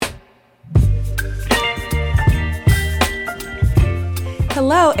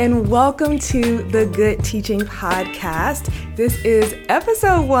Hello and welcome to the Good Teaching Podcast. This is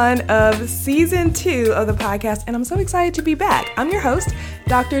episode 1 of season 2 of the podcast, and I'm so excited to be back. I'm your host,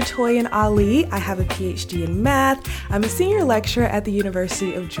 Dr. Toyin Ali. I have a PhD in math. I'm a senior lecturer at the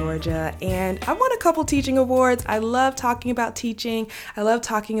University of Georgia, and I won a couple teaching awards. I love talking about teaching. I love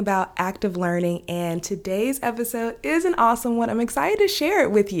talking about active learning, and today's episode is an awesome one. I'm excited to share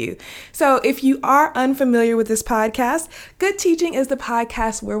it with you. So if you are unfamiliar with this podcast, Good Teaching is the podcast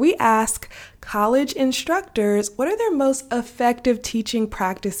where we ask college instructors what are their most effective teaching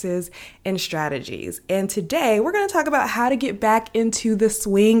practices and strategies. And today we're going to talk about how to get back into the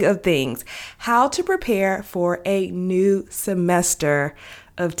swing of things, how to prepare for a new semester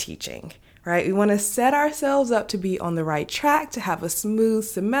of teaching. Right? We want to set ourselves up to be on the right track, to have a smooth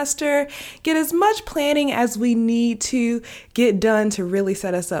semester, get as much planning as we need to get done to really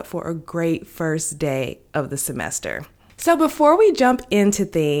set us up for a great first day of the semester. So before we jump into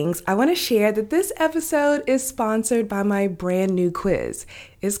things, I want to share that this episode is sponsored by my brand new quiz.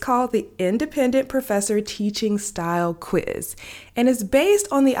 It's called the Independent Professor Teaching Style Quiz, and it's based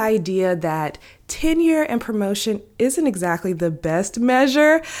on the idea that tenure and promotion isn't exactly the best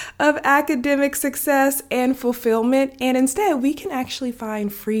measure of academic success and fulfillment, and instead we can actually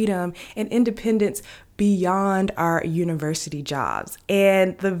find freedom and independence beyond our university jobs.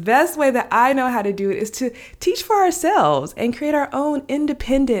 And the best way that I know how to do it is to teach for ourselves and create our own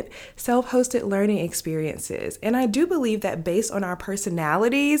independent, self-hosted learning experiences. And I do believe that based on our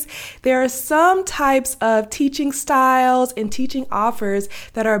personalities, there are some types of teaching styles and teaching offers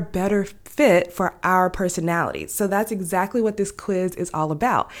that are better fit for our personalities. So that's exactly what this quiz is all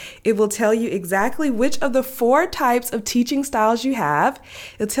about. It will tell you exactly which of the 4 types of teaching styles you have.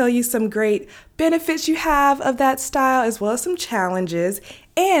 It'll tell you some great benefits you have of that style, as well as some challenges.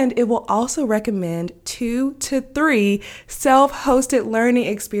 And it will also recommend 2 to 3 self-hosted learning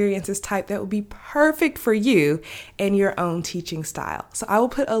experiences type that will be perfect for you and your own teaching style. So I will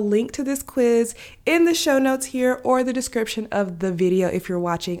put a link to this quiz in the show notes here or the description of the video if you're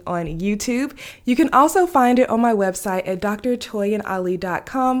watching on YouTube. You can also find it on my website at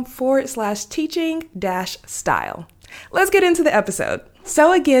drtoyinali.com/teaching-style. Let's get into the episode.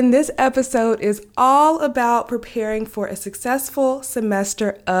 So again, this episode is all about preparing for a successful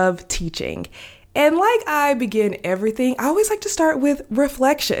semester of teaching. And like I begin everything, I always like to start with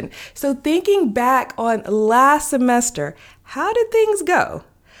reflection. So thinking back on last semester, how did things go?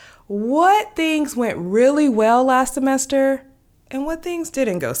 What things went really well last semester? And what things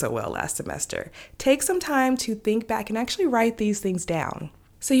didn't go so well last semester? Take some time to think back and actually write these things down.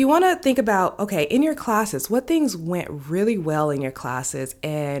 So you want to think about, okay, in your classes, what things went really well in your classes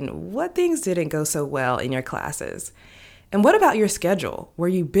and what things didn't go so well in your classes? And what about your schedule? Were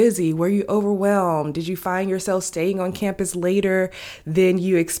you busy? Were you overwhelmed? Did you find yourself staying on campus later than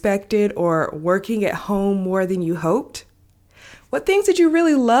you expected or working at home more than you hoped? What things did you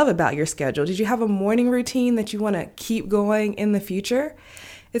really love about your schedule? Did you have a morning routine that you want to keep going in the future?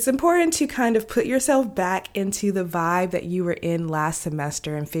 It's important to kind of put yourself back into the vibe that you were in last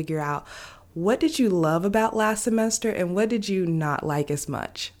semester and figure out what did you love about last semester and what did you not like as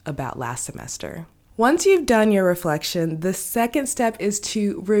much about last semester. Once you've done your reflection, the second step is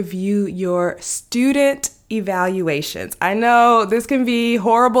to review your student evaluations. I know this can be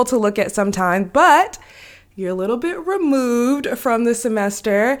horrible to look at sometimes, but you're a little bit removed from the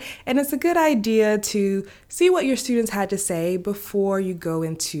semester, and it's a good idea to see what your students had to say before you go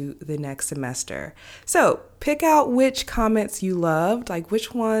into the next semester. So pick out which comments you loved, like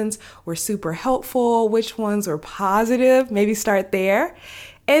which ones were super helpful, which ones were positive, maybe start there.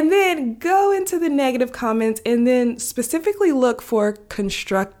 And then go into the negative comments and then specifically look for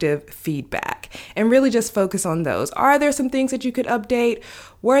constructive feedback and really just focus on those. Are there some things that you could update?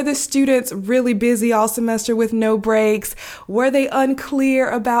 Were the students really busy all semester with no breaks? Were they unclear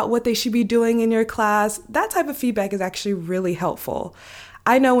about what they should be doing in your class? That type of feedback is actually really helpful.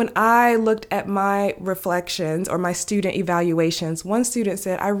 I know when I looked at my reflections or my student evaluations, one student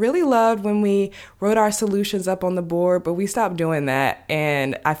said, I really loved when we wrote our solutions up on the board, but we stopped doing that.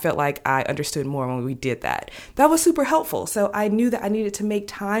 And I felt like I understood more when we did that. That was super helpful. So I knew that I needed to make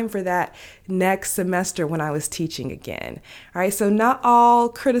time for that next semester when I was teaching again. All right. So not all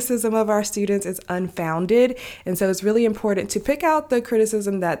criticism of our students is unfounded. And so it's really important to pick out the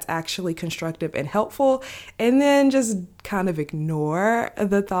criticism that's actually constructive and helpful, and then just kind of ignore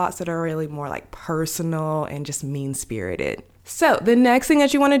the thoughts that are really more like personal and just mean-spirited. So the next thing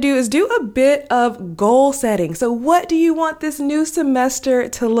that you want to do is do a bit of goal setting. So what do you want this new semester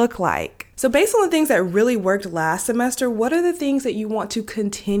to look like? So based on the things that really worked last semester, what are the things that you want to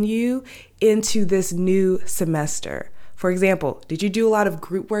continue into this new semester? For example, did you do a lot of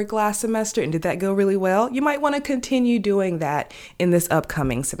group work last semester and did that go really well? You might want to continue doing that in this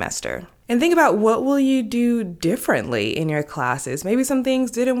upcoming semester. And think about what will you do differently in your classes. Maybe some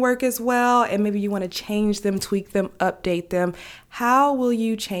things didn't work as well and maybe you want to change them, tweak them, update them. How will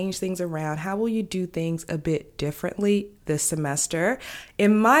you change things around? How will you do things a bit differently this semester?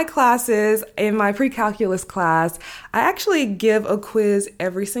 In my classes, in my pre-calculus class, I actually give a quiz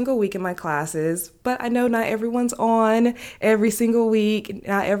every single week in my classes, but I know not everyone's on every single week.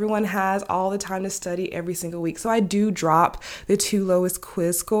 Not everyone has all the time to study every single week. So I do drop the 2 lowest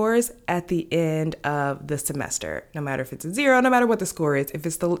quiz scores at the end of the semester, no matter if it's a 0, no matter what the score is. If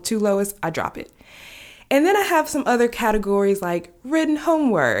it's the 2 lowest, I drop it. And then I have some other categories like written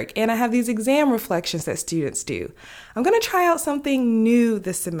homework, and I have these exam reflections that students do. I'm going to try out something new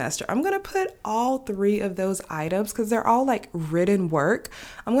this semester. I'm going to put all 3 of those items, because they're all like written work,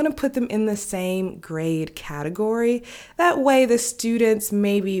 I'm going to put them in the same grade category. That way the students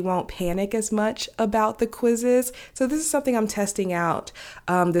maybe won't panic as much about the quizzes. So this is something I'm testing out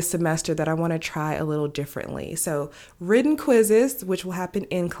this semester that I want to try a little differently. So written quizzes, which will happen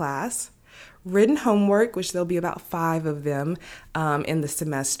in class. Written homework, which there'll be about 5 of them in the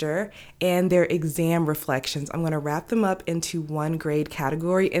semester, and their exam reflections. I'm going to wrap them up into 1 grade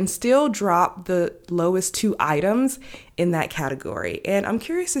category and still drop the lowest 2 items in that category. And I'm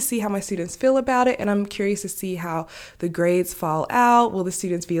curious to see how my students feel about it, and I'm curious to see how the grades fall out. Will the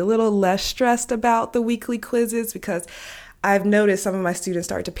students be a little less stressed about the weekly quizzes? Because I've noticed some of my students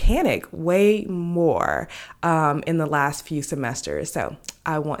start to panic way more in the last few semesters. So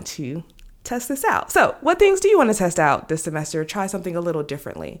I want to test this out. So what things do you want to test out this semester? Try something a little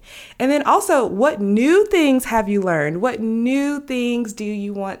differently. And then also, what new things have you learned? What new things do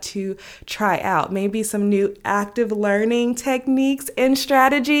you want to try out? Maybe some new active learning techniques and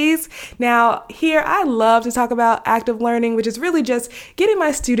strategies. Now, here I love to talk about active learning, which is really just getting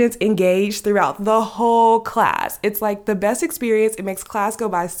my students engaged throughout the whole class. It's like the best experience. It makes class go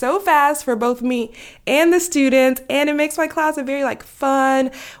by so fast for both me and the students, and it makes my class a very fun,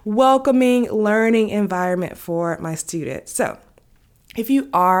 welcoming, learning environment for my students. So if you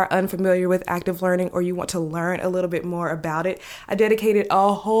are unfamiliar with active learning or you want to learn a little bit more about it, I dedicated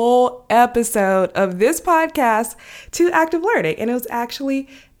a whole episode of this podcast to active learning. And it was actually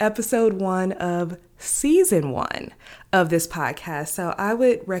episode 1 of season 1 of this podcast. So I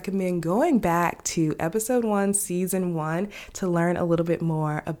would recommend going back to episode 1, season 1 to learn a little bit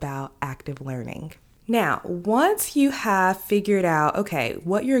more about active learning. Now, once you have figured out, okay,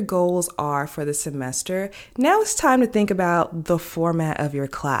 what your goals are for the semester, now it's time to think about the format of your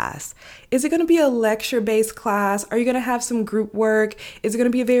class. Is it going to be a lecture-based class? Are you going to have some group work? Is it going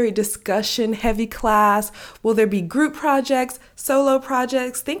to be a very discussion-heavy class? Will there be group projects, solo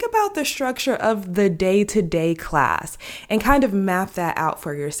projects? Think about the structure of the day-to-day class and kind of map that out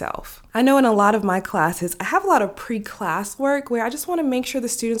for yourself. I know in a lot of my classes, I have a lot of pre-class work where I just want to make sure the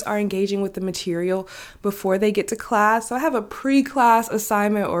students are engaging with the material before they get to class. So I have a pre-class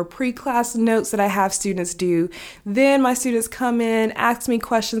assignment or pre-class notes that I have students do. Then my students come in, ask me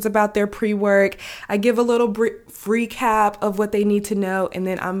questions about their pre-work. I give a little recap of what they need to know, and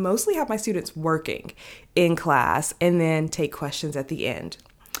then I mostly have my students working in class and then take questions at the end.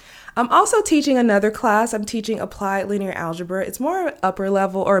 I'm also teaching another class. I'm teaching applied linear algebra. It's more upper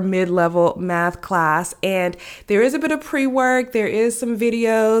level or mid-level math class, and there is a bit of pre-work. There is some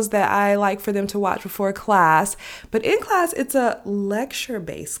videos that I like for them to watch before class, but in class, it's a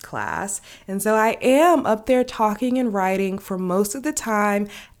lecture-based class, and so I am up there talking and writing for most of the time,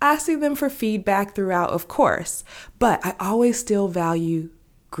 asking them for feedback throughout, of course, but I always still value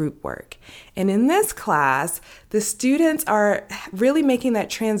group work. And in this class, the students are really making that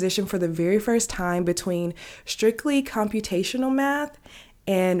transition for the very first time between strictly computational math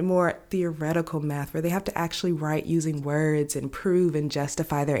and more theoretical math, where they have to actually write using words and prove and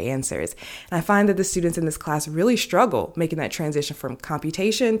justify their answers. And I find that the students in this class really struggle making that transition from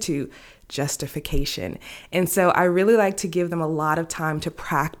computation to justification. And so I really like to give them a lot of time to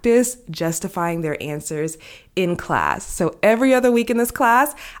practice justifying their answers in class. So every other week in this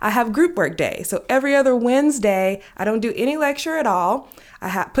class, I have group work day. So every other Wednesday, I don't do any lecture at all.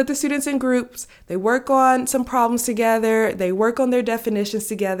 I put the students in groups. They work on some problems together. They work on their definitions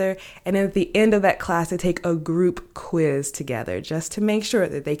together. And then at the end of that class, they take a group quiz together just to make sure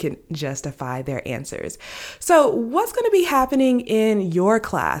that they can justify their answers. So what's going to be happening in your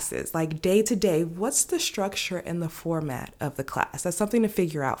classes, like day to day? What's the structure and the format of the class? That's something to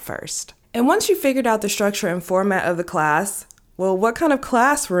figure out first. And once you figured out the structure and format of the class, well, what kind of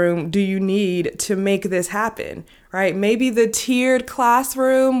classroom do you need to make this happen, right? Maybe the tiered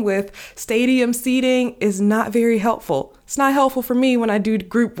classroom with stadium seating is not very helpful. It's not helpful for me when I do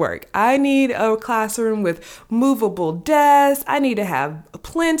group work. I need a classroom with movable desks. I need to have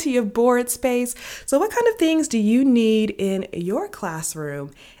plenty of board space. So what kind of things do you need in your classroom?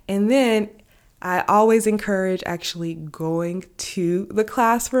 And then I always encourage actually going to the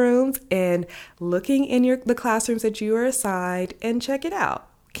classrooms and looking in the classrooms that you are assigned and check it out.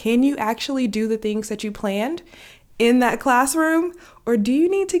 Can you actually do the things that you planned in that classroom? Or do you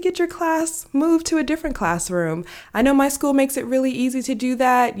need to get your class moved to a different classroom? I know my school makes it really easy to do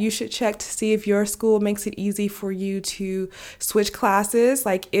that. You should check to see if your school makes it easy for you to switch classes.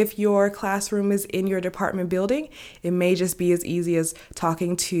 Like if your classroom is in your department building, it may just be as easy as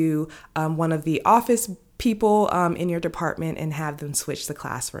talking to one of the office people in your department and have them switch the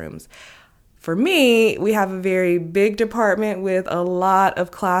classrooms. For me, we have a very big department with a lot of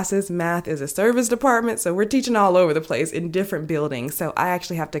classes. Math is a service department, so we're teaching all over the place in different buildings. So I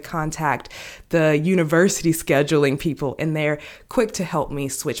actually have to contact the university scheduling people, and they're quick to help me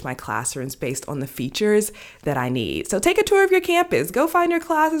switch my classrooms based on the features that I need. So take a tour of your campus. Go find your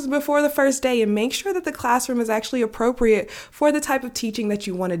classes before the first day and make sure that the classroom is actually appropriate for the type of teaching that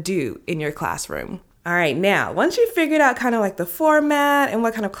you want to do in your classroom. All right, now, once you've figured out kind of like the format and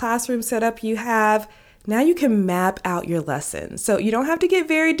what kind of classroom setup you have, now you can map out your lessons. So you don't have to get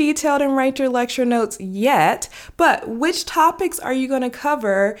very detailed and write your lecture notes yet, but which topics are you going to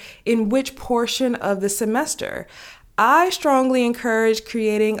cover in which portion of the semester? I strongly encourage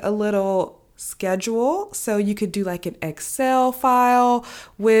creating a little schedule. So you could do like an Excel file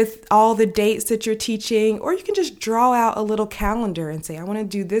with all the dates that you're teaching, or you can just draw out a little calendar and say, I want to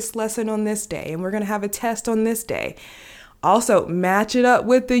do this lesson on this day, and we're going to have a test on this day. Also, match it up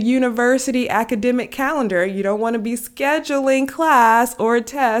with the university academic calendar. You don't want to be scheduling class or a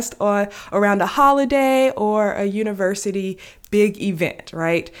test around a holiday or a university big event,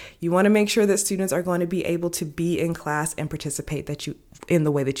 right? You want to make sure that students are going to be able to be in class and participate in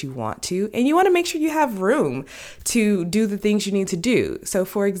the way that you want to. And you want to make sure you have room to do the things you need to do. So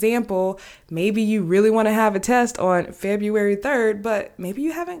for example, maybe you really want to have a test on February 3rd, but maybe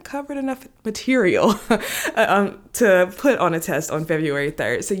you haven't covered enough material to put on a test on February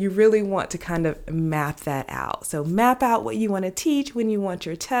 3rd. So you really want to kind of map that out. So map out what you want to teach, when you want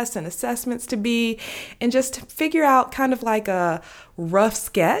your tests and assessments to be, and just figure out kind of like a rough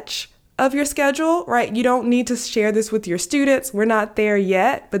sketch of your schedule, right? You don't need to share this with your students. We're not there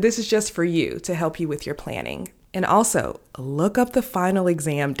yet, but this is just for you to help you with your planning. And also, look up the final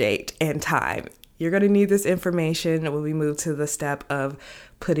exam date and time. You're going to need this information when we move to the step of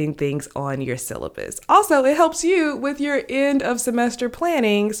putting things on your syllabus. Also, it helps you with your end of semester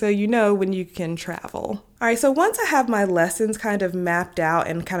planning so you know when you can travel. All right, so once I have my lessons kind of mapped out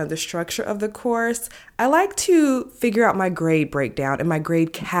and kind of the structure of the course, I like to figure out my grade breakdown and my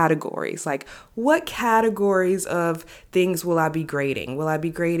grade categories. Like, what categories of things will I be grading? Will I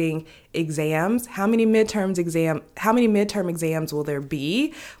be grading exams? How many midterm exams will there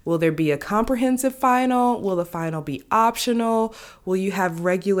be? Will there be a comprehensive final? Will the final be optional? Will you have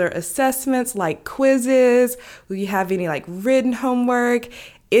regular assessments like quizzes? Will you have any like written homework?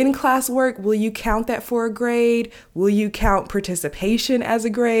 In-class work, will you count that for a grade? Will you count participation as a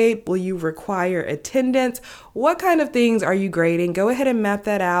grade? Will you require attendance? What kind of things are you grading? Go ahead and map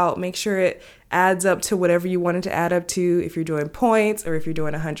that out. Make sure it adds up to whatever you want it to add up to. If you're doing points or if you're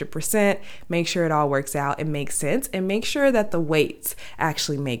doing 100%, make sure it all works out and makes sense, and make sure that the weights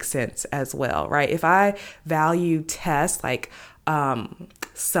actually make sense as well, right? If I value tests like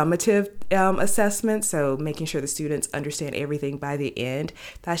summative assessments, so making sure the students understand everything by the end,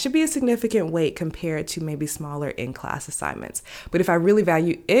 that should be a significant weight compared to maybe smaller in-class assignments. But if I really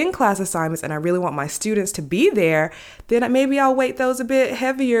value in-class assignments and I really want my students to be there, then maybe I'll weight those a bit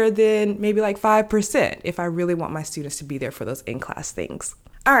heavier than maybe like 5% if I really want my students to be there for those in-class things.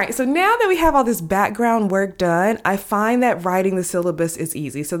 All right, so now that we have all this background work done, I find that writing the syllabus is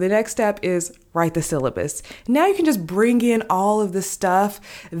easy. So the next step is write the syllabus. Now you can just bring in all of the stuff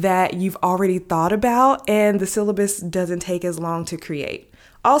that you've already thought about, and the syllabus doesn't take as long to create.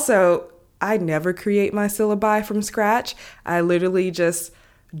 Also, I never create my syllabi from scratch. I literally just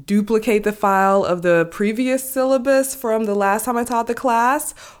duplicate the file of the previous syllabus from the last time I taught the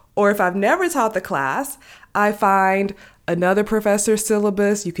class, or if I've never taught the class, I find another professor's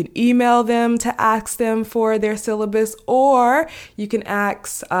syllabus. You can email them to ask them for their syllabus, or you can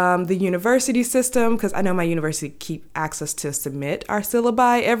ask the university system, because I know my university asks us to submit our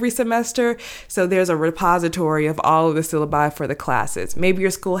syllabi every semester. So there's a repository of all of the syllabi for the classes. Maybe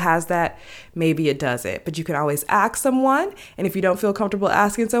your school has that, maybe it doesn't, but you can always ask someone. And if you don't feel comfortable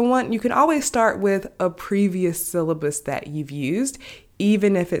asking someone, you can always start with a previous syllabus that you've used,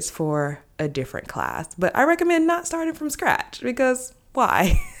 even if it's for a different class. But I recommend not starting from scratch, because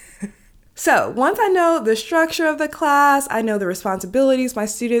why? So once I know the structure of the class, I know the responsibilities my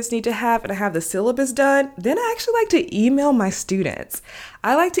students need to have, and I have the syllabus done, then I actually like to email my students.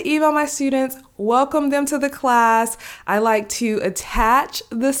 I like to email my students, welcome them to the class. I like to attach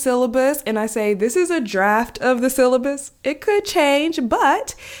the syllabus, and I say, this is a draft of the syllabus. It could change,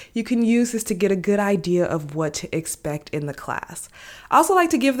 but you can use this to get a good idea of what to expect in the class. I also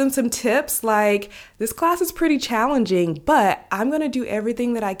like to give them some tips, like, this class is pretty challenging, but I'm going to do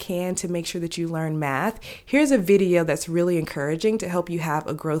everything that I can to make sure that you learn math. Here's a video that's really encouraging to help you have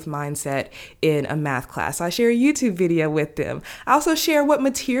a growth mindset in a math class. So I share a YouTube video with them. I also share what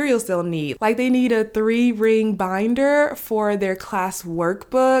materials they'll need. Like, they need a 3-ring binder for their class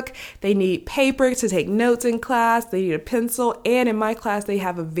workbook. They need paper to take notes in class. They need a pencil. And in my class, they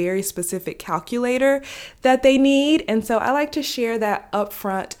have a very specific calculator that they need. And so I like to share that up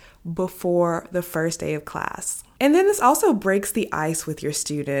front before the first day of class. And then this also breaks the ice with your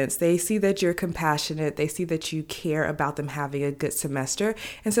students. They see that you're compassionate. They see that you care about them having a good semester.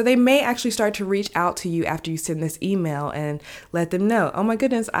 And so they may actually start to reach out to you after you send this email and let them know, oh my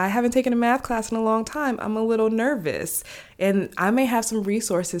goodness, I haven't taken a math class in a long time. I'm a little nervous. And I may have some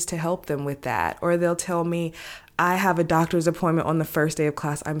resources to help them with that. Or they'll tell me, I have a doctor's appointment on the first day of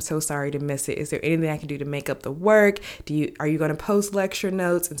class. I'm so sorry to miss it. Is there anything I can do to make up the work? Are you going to post lecture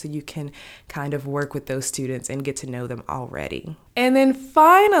notes? And so you can kind of work with those students and get to know them already. And then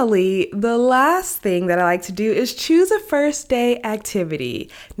finally, the last thing that I like to do is choose a first day activity.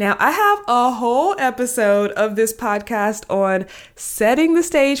 Now, I have a whole episode of this podcast on setting the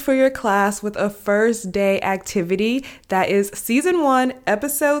stage for your class with a first day activity. That is season 1,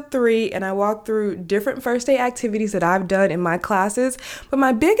 episode 3. And I walk through different first day activities that I've done in my classes. But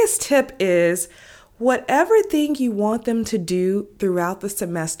my biggest tip is, whatever thing you want them to do throughout the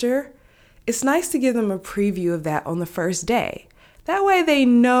semester, it's nice to give them a preview of that on the first day. That way they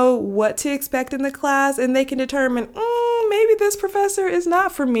know what to expect in the class, and they can determine, maybe this professor is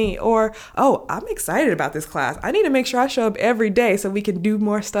not for me, or, oh, I'm excited about this class. I need to make sure I show up every day so we can do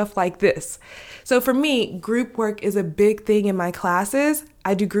more stuff like this. So for me, group work is a big thing in my classes.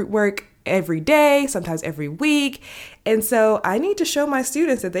 I do group work every day, sometimes every week. And so I need to show my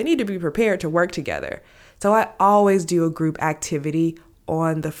students that they need to be prepared to work together. So I always do a group activity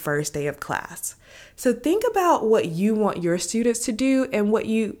on the first day of class. So think about what you want your students to do and what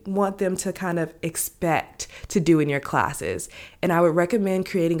you want them to kind of expect to do in your classes. And I would recommend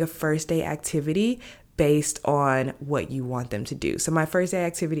creating a first day activity based on what you want them to do. So my first day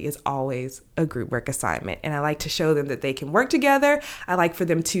activity is always a group work assignment. And I like to show them that they can work together. I like for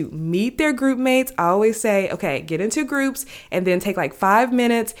them to meet their group mates. I always say, okay, get into groups and then take like 5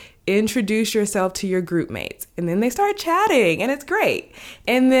 minutes, introduce yourself to your group mates. And then they start chatting and it's great.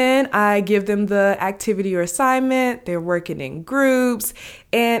 And then I give them the activity or assignment. They're working in groups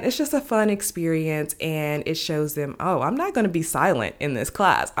and it's just a fun experience. And it shows them, oh, I'm not going to be silent in this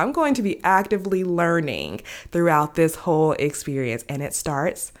class. I'm going to be actively learning throughout this whole experience. And it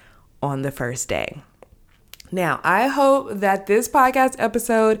starts on the first day. Now, I hope that this podcast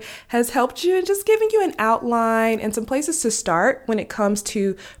episode has helped you in just giving you an outline and some places to start when it comes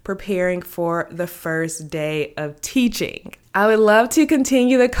to preparing for the first day of teaching. I would love to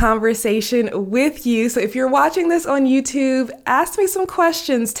continue the conversation with you. So if you're watching this on YouTube, ask me some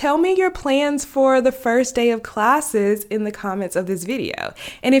questions. Tell me your plans for the first day of classes in the comments of this video.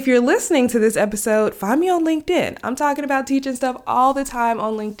 And if you're listening to this episode, find me on LinkedIn. I'm talking about teaching stuff all the time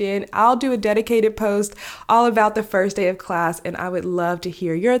on LinkedIn. I'll do a dedicated post all about the first day of class, and I would love to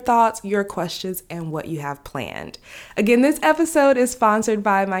hear your thoughts, your questions, and what you have planned. Again, this episode is sponsored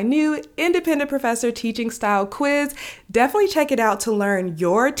by my new Independent Professor Teaching Style quiz. Definitely check it out to learn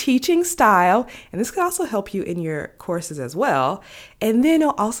your teaching style, and this could also help you in your courses as well. And then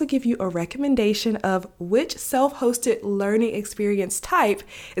it'll also give you a recommendation of which self-hosted learning experience type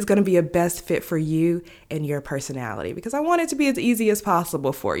is going to be a best fit for you and your personality, because I want it to be as easy as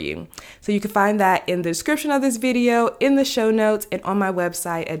possible for you. So you can find that in the description of this video, in the show notes, and on my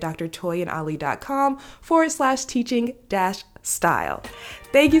website at drtoyanali.com/teaching-style.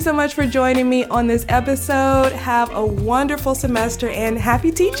 Thank you so much for joining me on this episode. Have a wonderful semester and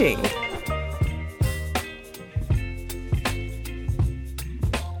happy teaching.